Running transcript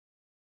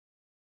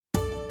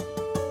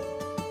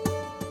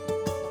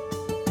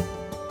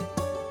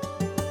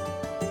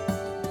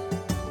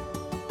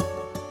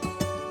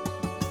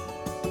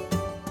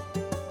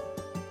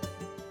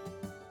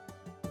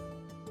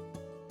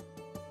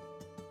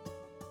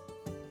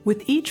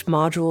With each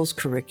module's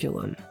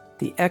curriculum,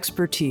 the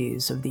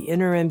expertise of the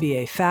Inner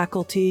MBA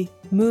faculty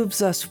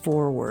moves us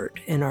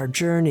forward in our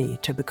journey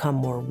to become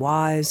more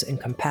wise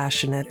and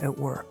compassionate at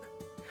work.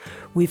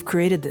 We've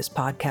created this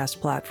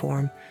podcast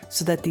platform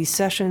so that these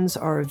sessions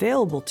are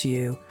available to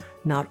you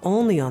not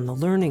only on the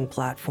learning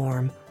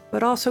platform,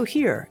 but also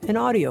here in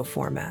audio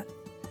format.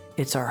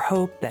 It's our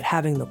hope that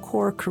having the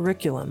core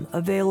curriculum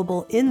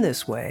available in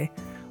this way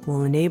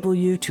will enable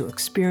you to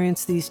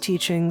experience these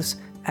teachings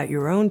at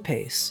your own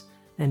pace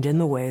and in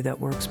the way that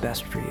works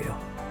best for you.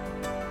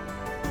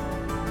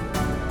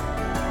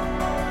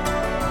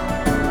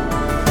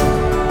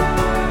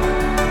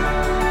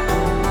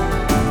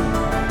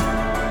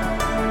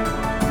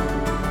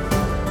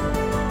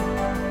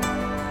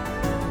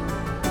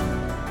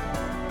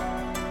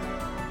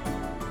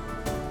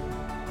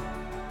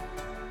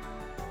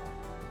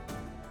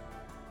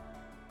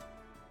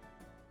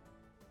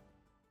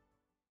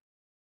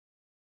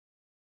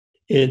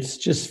 It's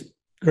just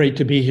great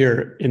to be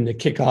here in the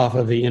kickoff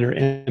of the Inner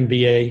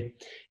MBA,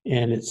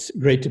 and it's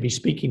great to be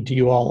speaking to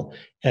you all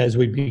as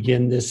we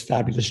begin this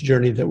fabulous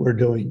journey that we're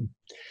doing.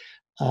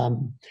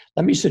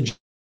 Let me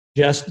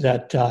suggest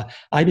that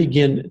I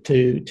begin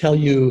to tell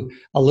you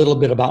a little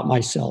bit about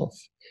myself.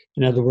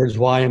 In other words,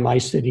 why am I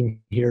sitting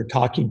here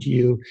talking to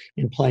you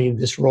and playing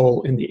this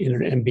role in the Inner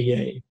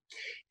MBA?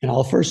 And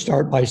I'll first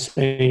start by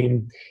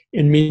saying,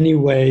 in many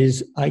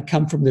ways, I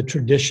come from the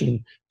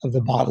tradition of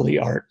the bodily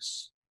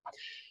arts.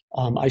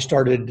 I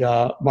started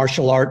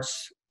martial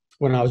arts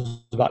when I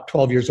was about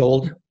 12 years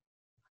old.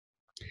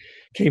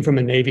 Came from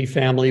a Navy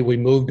family. We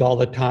moved all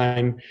the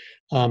time.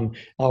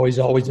 Always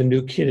a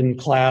new kid in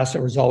class.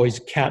 There was always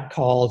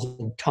catcalls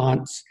and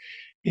taunts.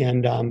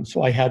 And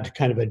so I had to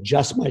kind of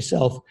adjust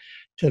myself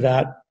to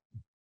that.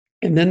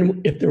 And then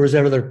if there was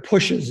other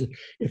pushes,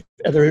 if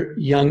other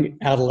young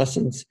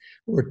adolescents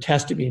were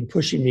testing me and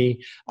pushing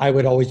me, I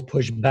would always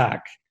push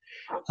back.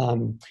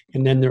 And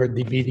then there would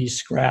be these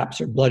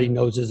scraps or bloody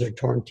noses or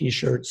torn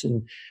T-shirts.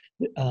 And,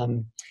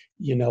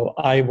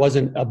 I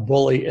wasn't a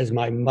bully as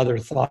my mother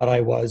thought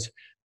I was,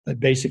 but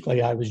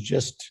basically I was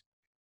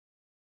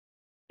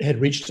had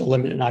reached a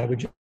limit and I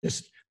would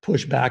just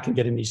push back and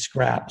get in these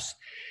scraps.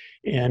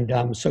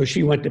 And so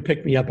she went to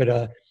pick me up at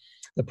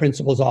the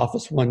principal's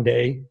office one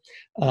day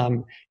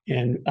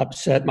and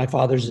upset. My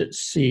father's at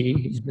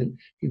sea.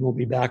 He won't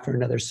be back for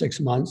another 6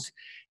 months.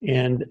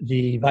 And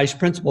the vice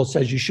principal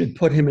says you should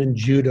put him in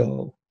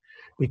judo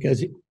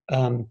because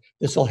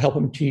this will help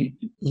him to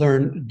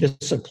learn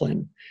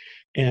discipline.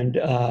 And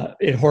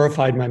it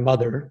horrified my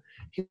mother.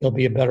 He'll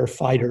be a better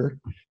fighter.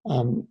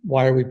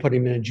 Why are we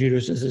putting him in judo?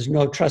 She says,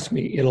 no, trust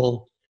me,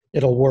 it'll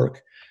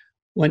work.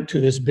 Went to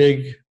this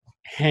big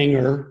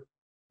hangar,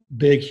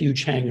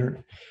 huge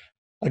hangar,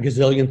 a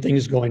gazillion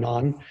things going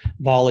on,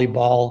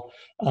 volleyball,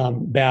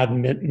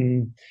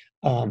 badminton,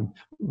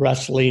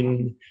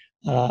 wrestling,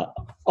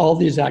 all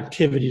these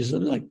activities,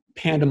 like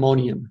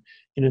pandemonium.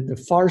 And at the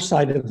far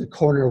side of the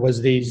corner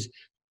was these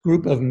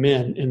group of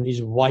men in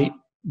these white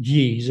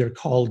gis, they're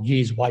called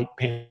gis, white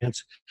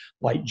pants,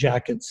 white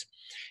jackets.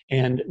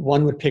 And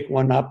one would pick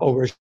one up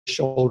over his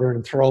shoulder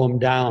and throw him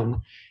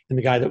down. And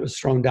the guy that was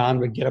thrown down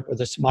would get up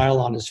with a smile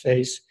on his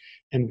face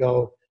and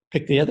go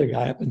pick the other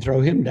guy up and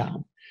throw him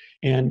down.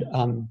 And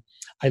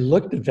I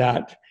looked at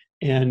that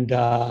and,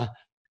 as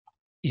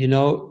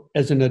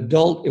an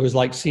adult, it was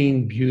like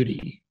seeing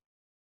beauty.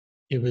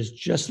 It was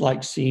just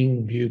like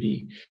seeing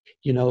beauty.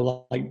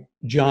 Like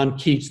John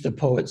Keats, the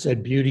poet,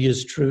 said, beauty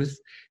is truth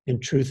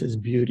and truth is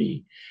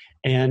beauty.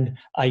 And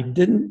I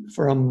didn't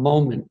for a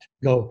moment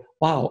go,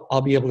 wow,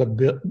 I'll be able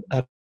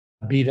to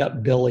beat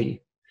up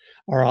Billy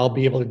or I'll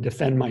be able to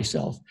defend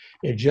myself.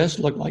 It just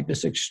looked like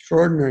this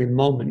extraordinary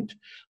moment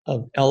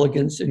of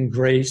elegance and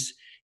grace.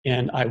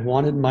 And I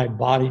wanted my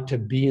body to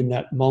be in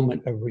that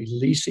moment of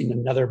releasing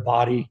another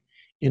body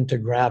into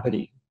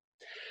gravity.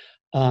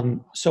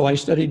 So I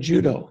studied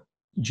judo.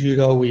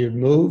 Judo, we would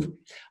move.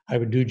 I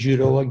would do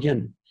judo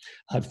again.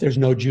 If there's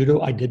no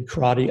judo, I did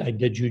karate, I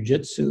did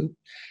jujitsu,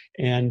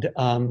 and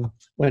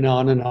went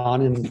on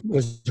and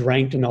was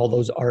ranked in all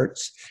those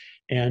arts.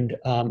 And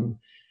I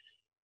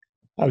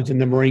was in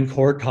the Marine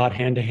Corps, taught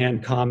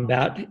hand-to-hand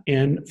combat.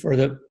 And for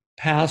the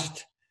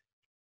past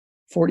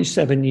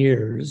 47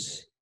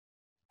 years,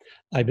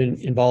 I've been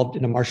involved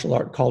in a martial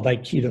art called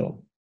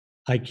Aikido.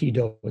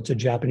 Aikido, it's a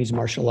Japanese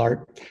martial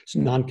art. It's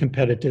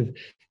non-competitive.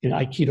 And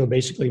Aikido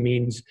basically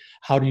means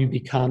how do you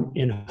become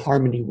in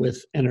harmony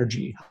with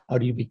energy? How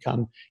do you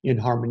become in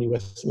harmony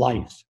with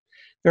life?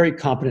 Very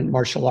competent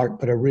martial art,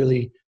 but a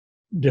really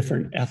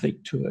different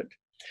ethic to it.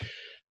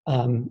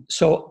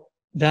 So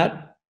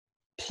that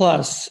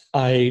plus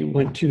I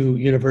went to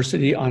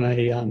university on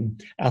a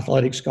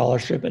athletic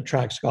scholarship, a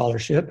track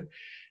scholarship,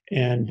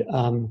 and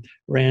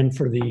ran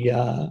for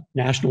the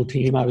national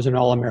team. I was an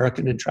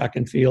All-American in track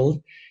and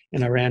field.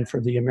 And I ran for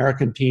the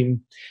American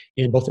team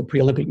in both the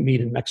pre-Olympic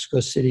meet in Mexico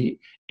City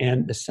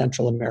and the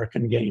Central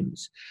American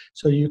Games.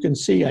 So you can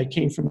see I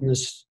came from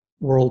this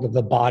world of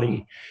the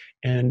body.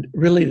 And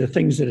really the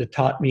things that it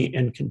taught me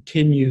and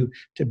continue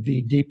to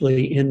be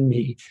deeply in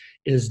me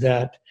is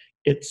that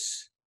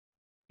it's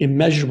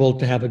immeasurable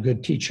to have a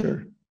good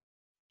teacher,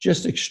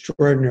 just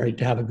extraordinary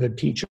to have a good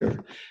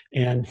teacher.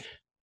 And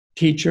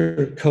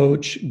teacher,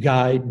 coach,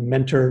 guide,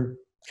 mentor,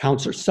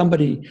 counselor,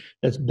 somebody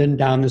that's been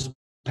down this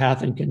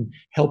path and can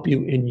help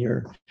you in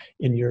your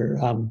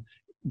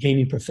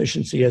gaining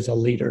proficiency as a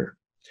leader.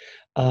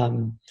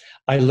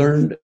 I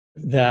learned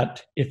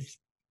that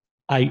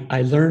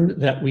I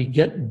learned that we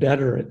get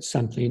better at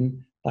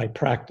something by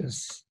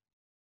practice.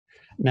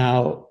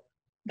 Now,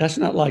 that's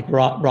not like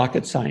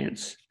rocket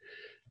science.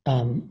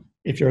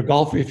 If you're a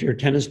golfer, if you're a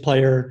tennis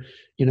player,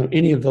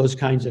 any of those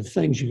kinds of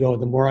things, you go,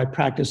 the more I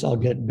practice, I'll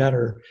get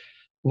better.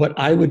 What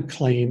I would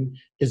claim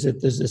is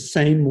that there's the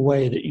same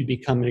way that you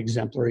become an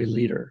exemplary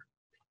leader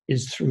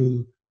is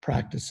through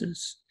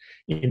practices.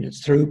 And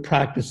it's through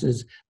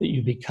practices that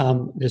you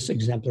become this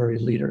exemplary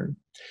leader.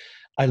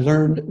 I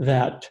learned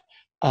that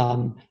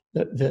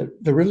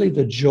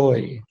the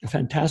joy, the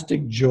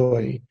fantastic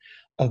joy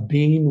of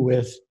being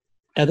with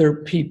other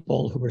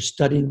people who were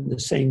studying the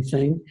same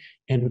thing,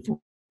 and if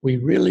we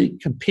really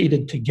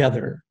competed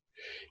together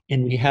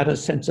and we had a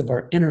sense of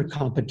our inner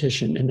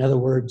competition. In other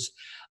words,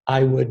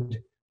 I would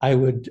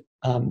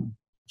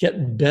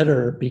get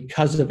better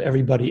because of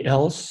everybody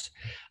else.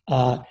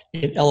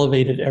 It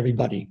elevated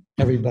everybody.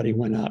 Everybody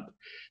went up.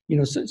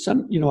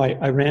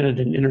 I ran at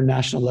an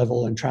international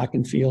level in track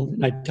and field,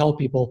 and I tell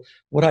people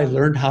what I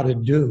learned how to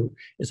do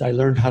is I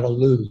learned how to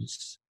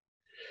lose.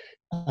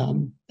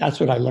 That's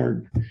what I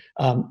learned.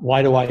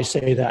 Why do I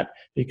say that?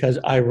 Because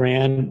I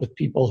ran with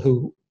people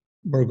who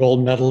were gold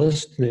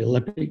medalists in the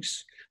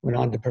Olympics, went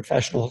on to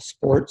professional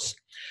sports.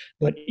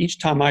 But each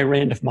time I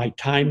ran, if my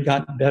time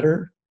got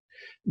better,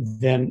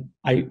 then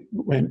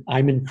when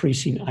I'm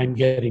increasing, I'm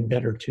getting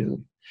better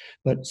too.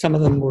 But some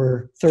of them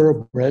were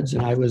thoroughbreds,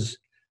 and I was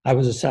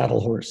a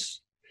saddle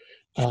horse.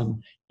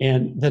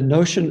 And the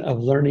notion of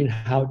learning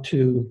how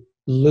to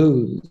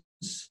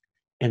lose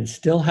and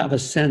still have a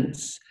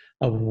sense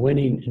of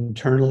winning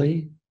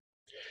internally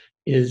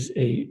is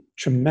a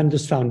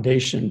tremendous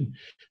foundation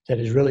that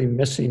is really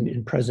missing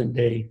in present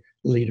day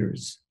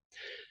leaders.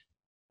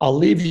 I'll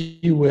leave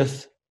you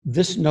with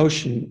this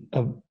notion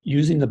of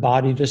using the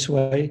body this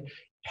way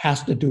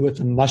has to do with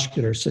the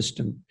muscular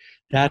system.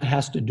 That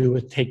has to do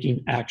with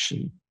taking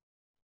action.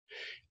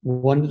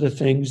 One of the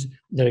things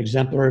that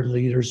exemplary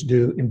leaders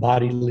do,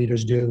 embodied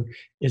leaders do,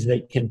 is they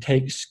can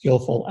take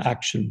skillful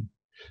action.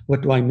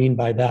 What do I mean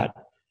by that?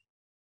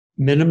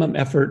 Minimum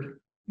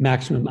effort,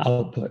 maximum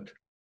output.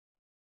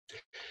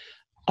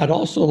 I'd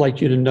also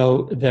like you to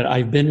know that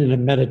I've been in a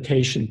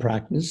meditation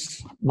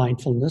practice,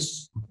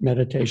 mindfulness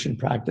meditation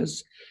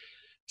practice,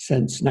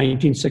 since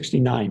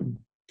 1969.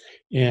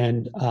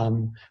 And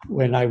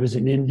when I was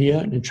in India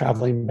and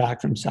traveling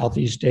back from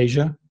Southeast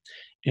Asia,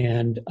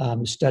 and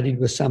studied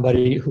with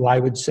somebody who I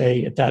would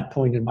say at that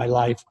point in my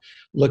life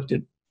looked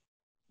at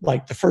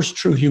like the first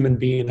true human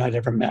being I'd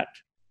ever met.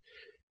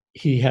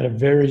 He had a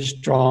very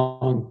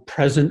strong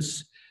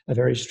presence, a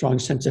very strong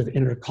sense of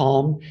inner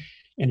calm,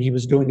 and he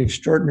was doing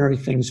extraordinary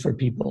things for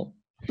people.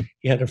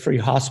 He had a free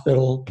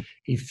hospital.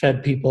 He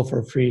fed people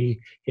for free.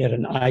 He had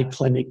an eye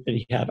clinic that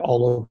he had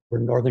all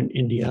over northern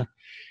India.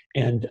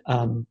 And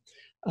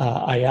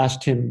I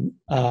asked him,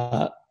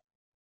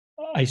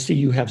 I see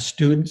you have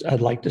students.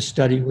 I'd like to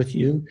study with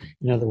you.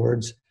 In other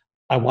words,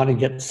 I want to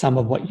get some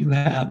of what you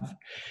have.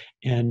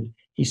 And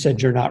he said,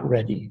 you're not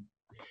ready.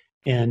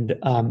 And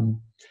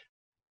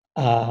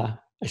I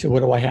said,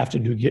 what do I have to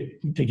do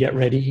to get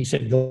ready? He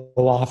said, go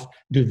off,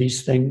 do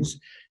these things.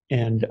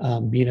 And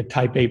being a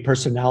type A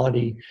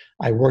personality,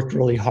 I worked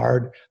really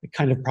hard. I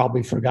kind of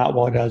probably forgot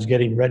what I was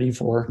getting ready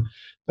for.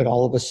 But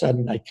all of a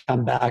sudden I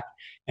come back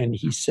and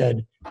he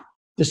said,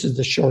 this is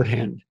the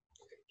shorthand.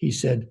 He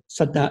said,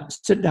 sit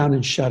down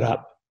and shut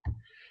up.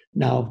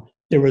 Now,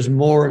 there was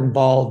more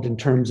involved in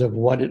terms of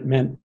what it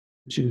meant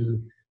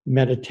to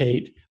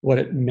meditate, what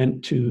it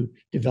meant to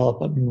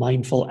develop a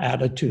mindful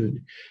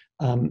attitude.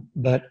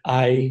 But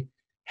I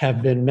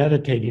have been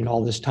meditating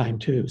all this time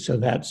too. So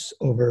that's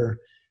over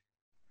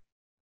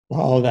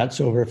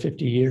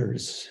 50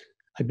 years.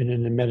 I've been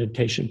in a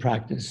meditation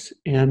practice,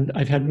 and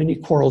I've had many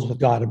quarrels with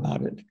God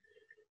about it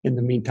in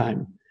the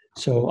meantime.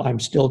 So I'm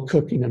still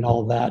cooking and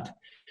all that.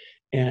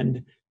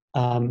 And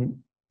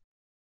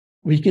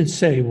we can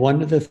say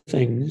one of the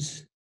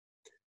things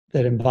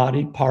that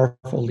embodied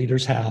powerful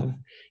leaders have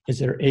is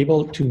they're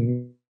able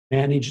to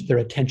manage their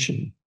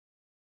attention.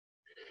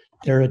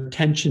 Their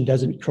attention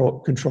doesn't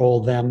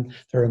control them.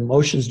 Their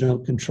emotions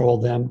don't control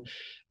them.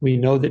 We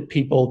know that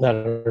people that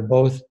are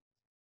both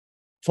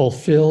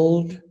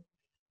fulfilled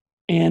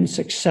and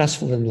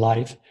successful in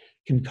life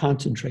can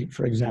concentrate,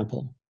 for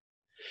example.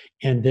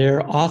 And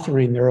they're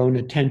authoring their own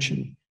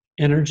attention.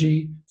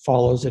 Energy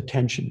follows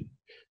attention.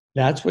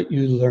 That's what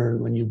you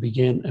learn when you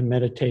begin a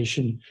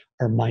meditation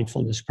or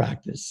mindfulness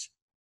practice.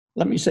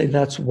 Let me say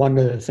that's one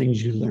of the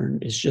things you learn.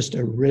 It's just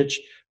a rich,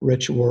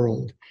 rich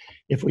world.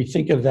 If we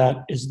think of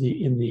that as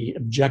in the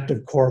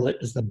objective correlate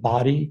as the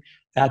body,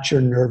 that's your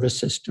nervous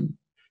system.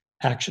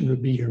 Action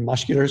would be your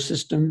muscular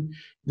system.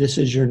 This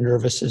is your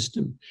nervous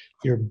system.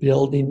 You're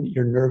building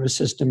your nervous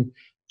system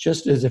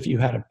just as if you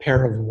had a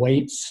pair of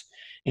weights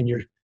and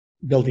you're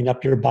building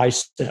up your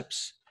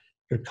biceps.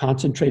 You're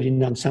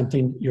concentrating on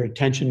something, your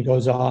attention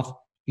goes off,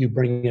 you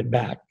bring it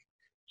back.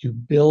 You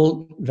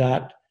build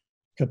that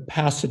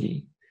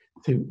capacity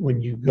to,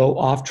 when you go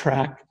off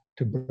track,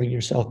 to bring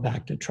yourself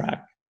back to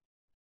track.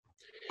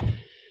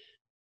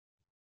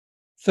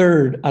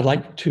 Third, I'd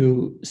like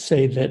to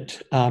say that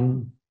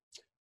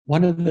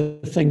one of the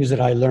things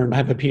that I learned, I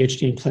have a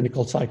PhD in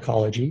clinical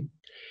psychology,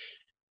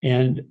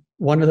 and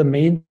one of the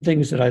main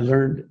things that I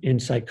learned in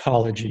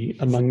psychology,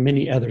 among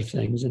many other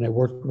things, and I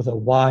worked with a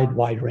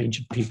wide range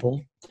of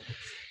people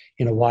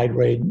in a wide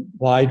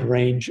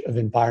range of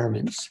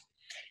environments,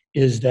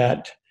 is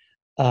that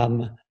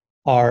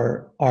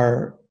our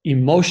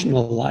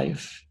emotional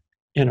life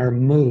and our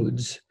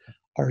moods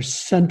are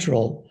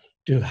central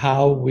to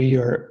how we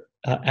are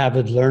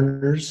avid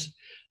learners,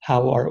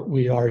 how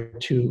we are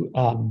to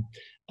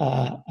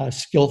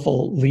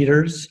skillful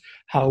leaders,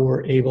 how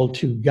we're able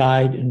to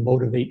guide and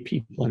motivate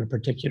people in a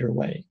particular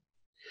way.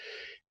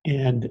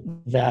 And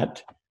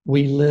that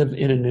we live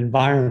in an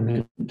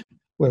environment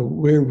where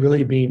we're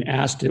really being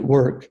asked at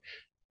work,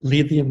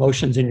 leave the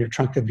emotions in your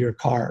trunk of your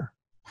car,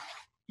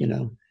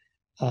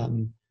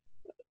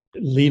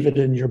 leave it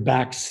in your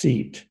back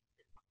seat,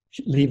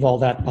 leave all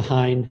that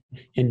behind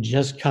and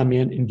just come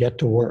in and get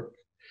to work.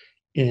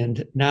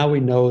 And now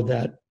we know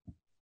that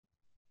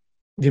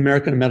the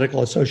American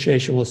Medical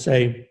Association will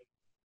say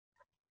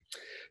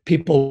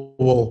people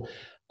will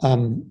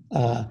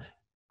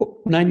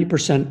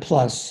 90%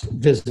 plus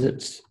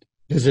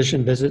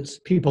physician visits,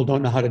 people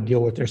don't know how to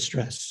deal with their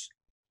stress.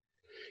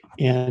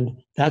 And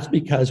that's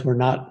because we're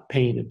not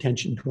paying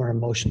attention to our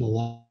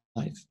emotional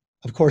life.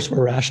 Of course,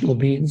 we're rational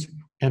beings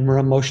and we're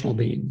emotional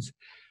beings.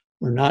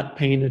 We're not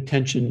paying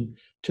attention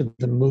to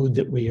the mood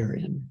that we are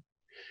in.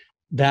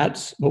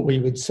 That's what we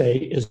would say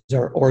is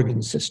our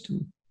organ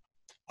system,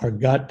 our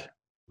gut,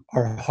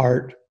 our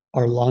heart,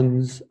 our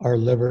lungs, our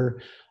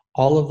liver,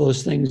 all of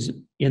those things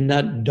in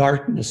that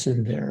darkness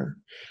in there.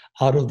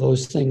 Out of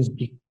those things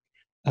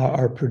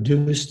are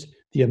produced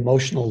the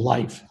emotional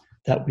life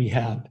that we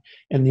have,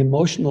 and the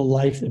emotional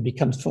life that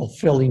becomes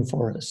fulfilling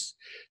for us,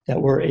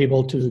 that we're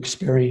able to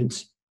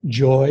experience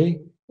joy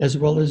as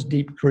well as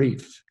deep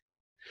grief.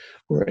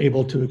 We're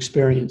able to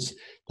experience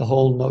the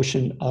whole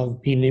notion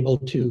of being able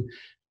to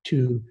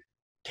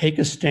take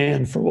a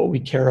stand for what we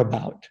care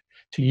about,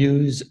 to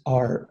use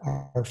our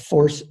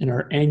force and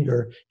our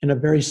anger in a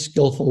very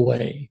skillful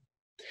way.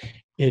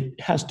 It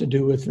has to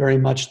do with very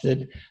much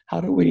that, how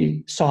do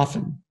we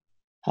soften?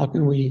 How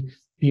can we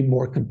be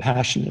more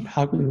compassionate?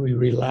 How can we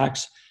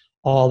relax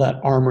all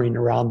that armoring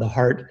around the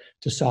heart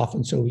to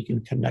soften so we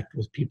can connect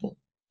with people?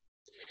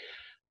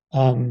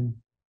 In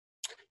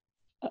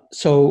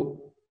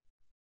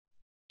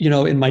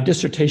my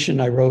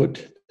dissertation, I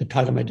wrote, the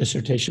title of my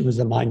dissertation was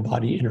The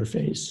Mind-Body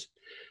Interface.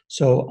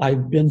 So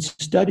I've been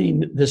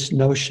studying this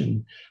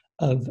notion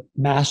of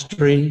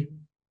mastery,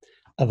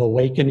 of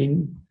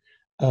awakening,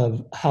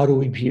 of how do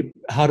we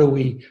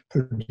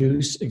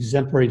produce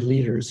exemplary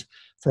leaders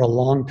for a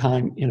long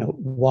time in a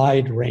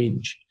wide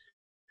range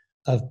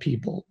of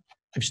people.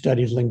 I've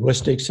studied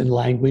linguistics and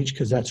language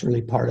because that's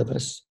really part of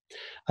us.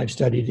 I've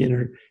studied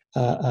inner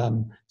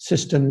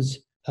systems,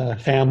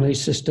 family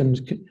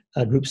systems,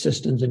 group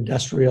systems,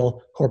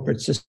 industrial, corporate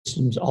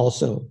systems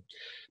also.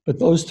 But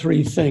those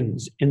three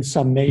things, in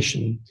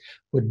summation,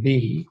 would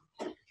be,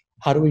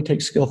 how do we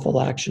take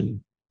skillful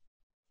action?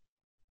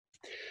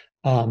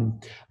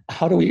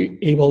 How do we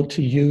able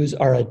to use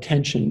our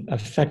attention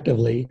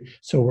effectively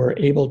so we're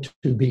able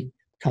to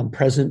become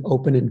present,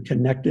 open, and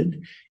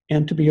connected,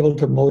 and to be able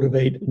to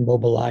motivate and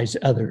mobilize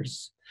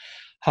others?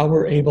 How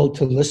we're able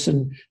to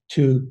listen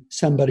to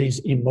somebody's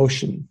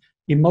emotion.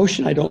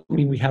 Emotion, I don't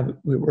mean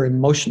we're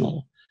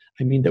emotional.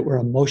 I mean that we're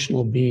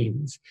emotional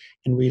beings,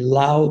 and we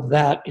allow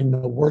that in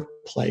the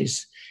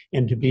workplace,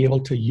 and to be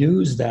able to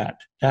use that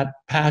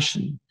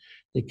passion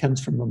that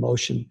comes from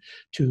emotion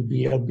to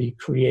be able to be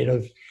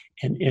creative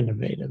and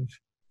innovative.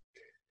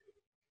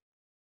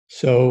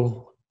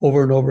 So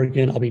over and over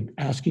again, I'll be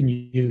asking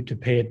you to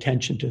pay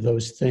attention to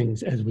those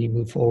things as we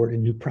move forward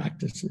in new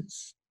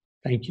practices.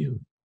 Thank you.